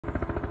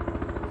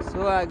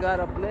So I got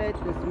up late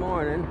this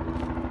morning,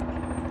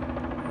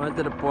 went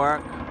to the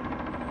park,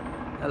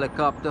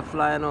 helicopter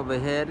flying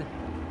overhead,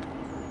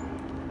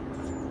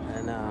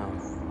 and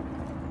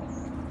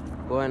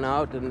going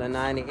out in the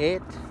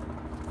 98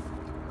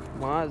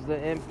 Mazda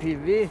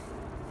MPV.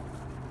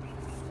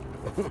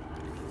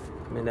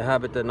 I'm in the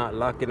habit of not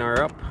locking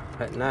her up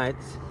at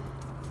nights,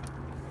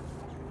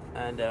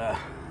 and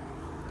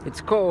it's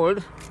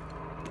cold,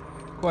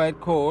 quite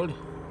cold.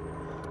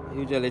 I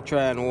usually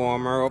try and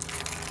warm her up.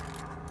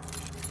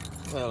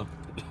 Well,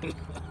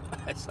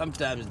 I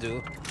sometimes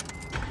do.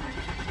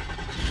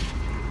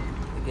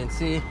 You can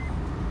see, I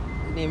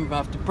didn't even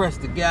have to press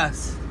the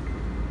gas.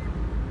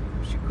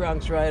 She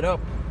cranks right up.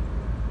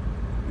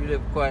 Really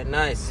quite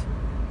nice.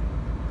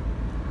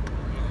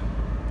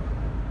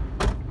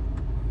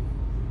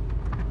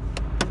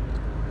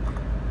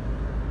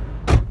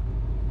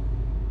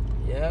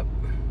 Yep.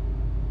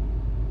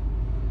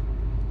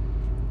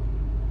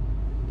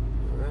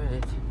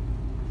 Alright.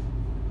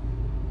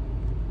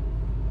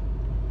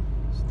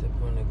 Step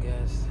on the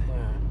gas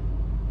here.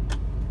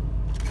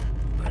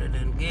 Put it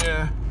in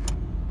gear.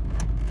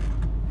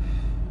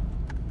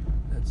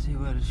 Let's see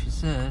what she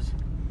says.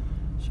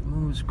 She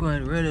moves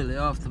quite readily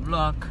off the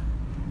block.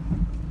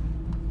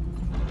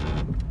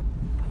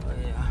 Oh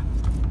yeah.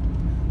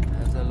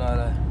 Has a lot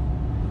of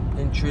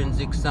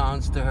intrinsic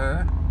sounds to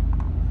her.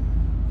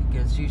 You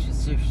can see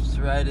she's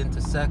right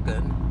into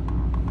second.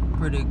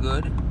 Pretty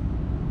good.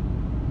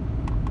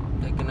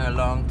 Taking her a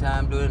long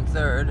time doing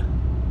third.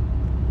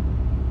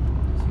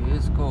 She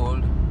is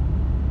cold.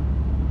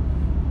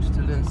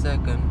 Still in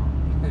second.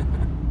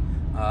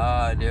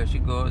 Ah, there she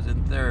goes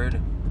in third.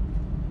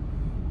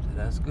 So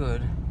that's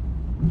good.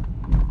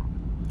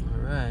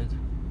 Alright.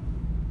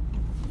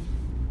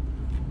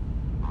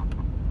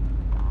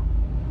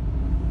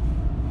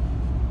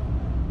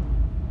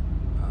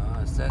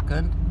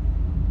 Second.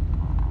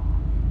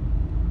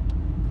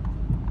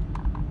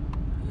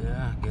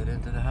 Yeah, get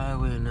into the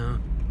highway now.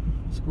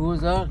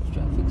 School's out,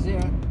 traffic's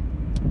here.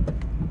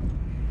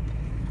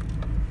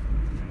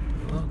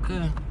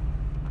 Okay.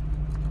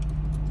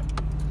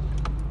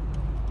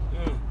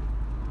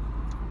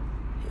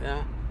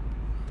 Yeah.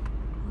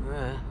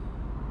 Alright.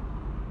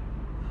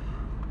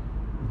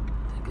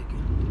 I think I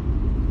can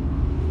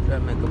try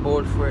to make a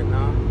bolt for it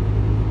now.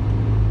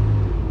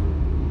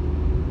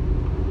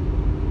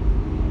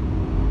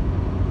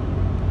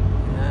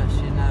 Yeah,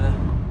 she's not a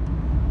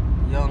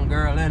young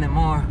girl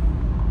anymore.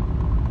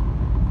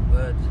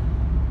 But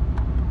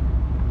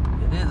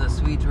it is a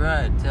sweet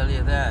ride, tell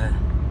you that.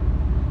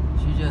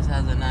 She just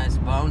has a nice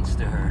bounce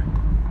to her.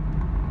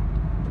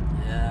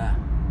 Yeah.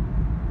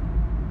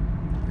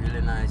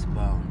 Really nice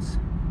bounce.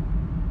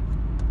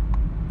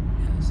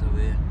 Yeah, so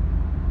we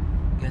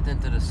get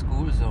into the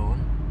school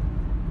zone,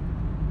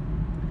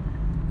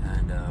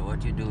 and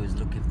what you do is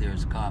look if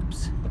there's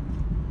cops.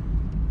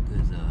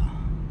 There's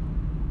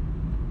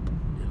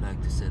they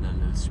like to set a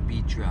little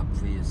speed trap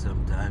for you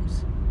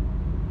sometimes.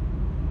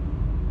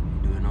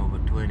 You're doing over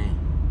 20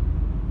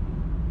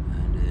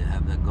 and they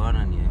have the gun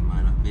on you, it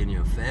might not be in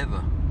your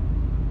favor.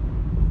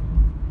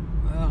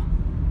 Well,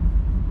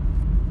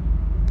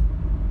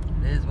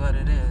 it is what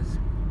it is.